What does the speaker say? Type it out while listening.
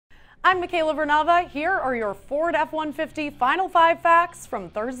I'm Michaela Vernava. Here are your Ford F-150 Final 5 facts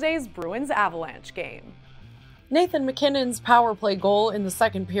from Thursday's Bruins Avalanche game. Nathan MacKinnon's power play goal in the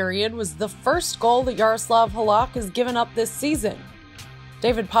second period was the first goal that Jaroslav Halak has given up this season.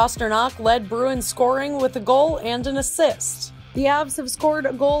 David Pastrnak led Bruins scoring with a goal and an assist. The Avs have scored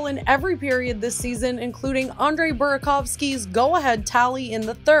a goal in every period this season, including Andrei Burakovsky's go-ahead tally in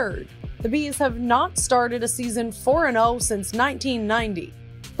the third. The Bees have not started a season 4-0 since 1990.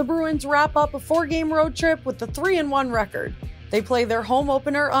 The Bruins wrap up a 4-game road trip with a 3-1 record. They play their home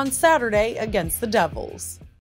opener on Saturday against the Devils.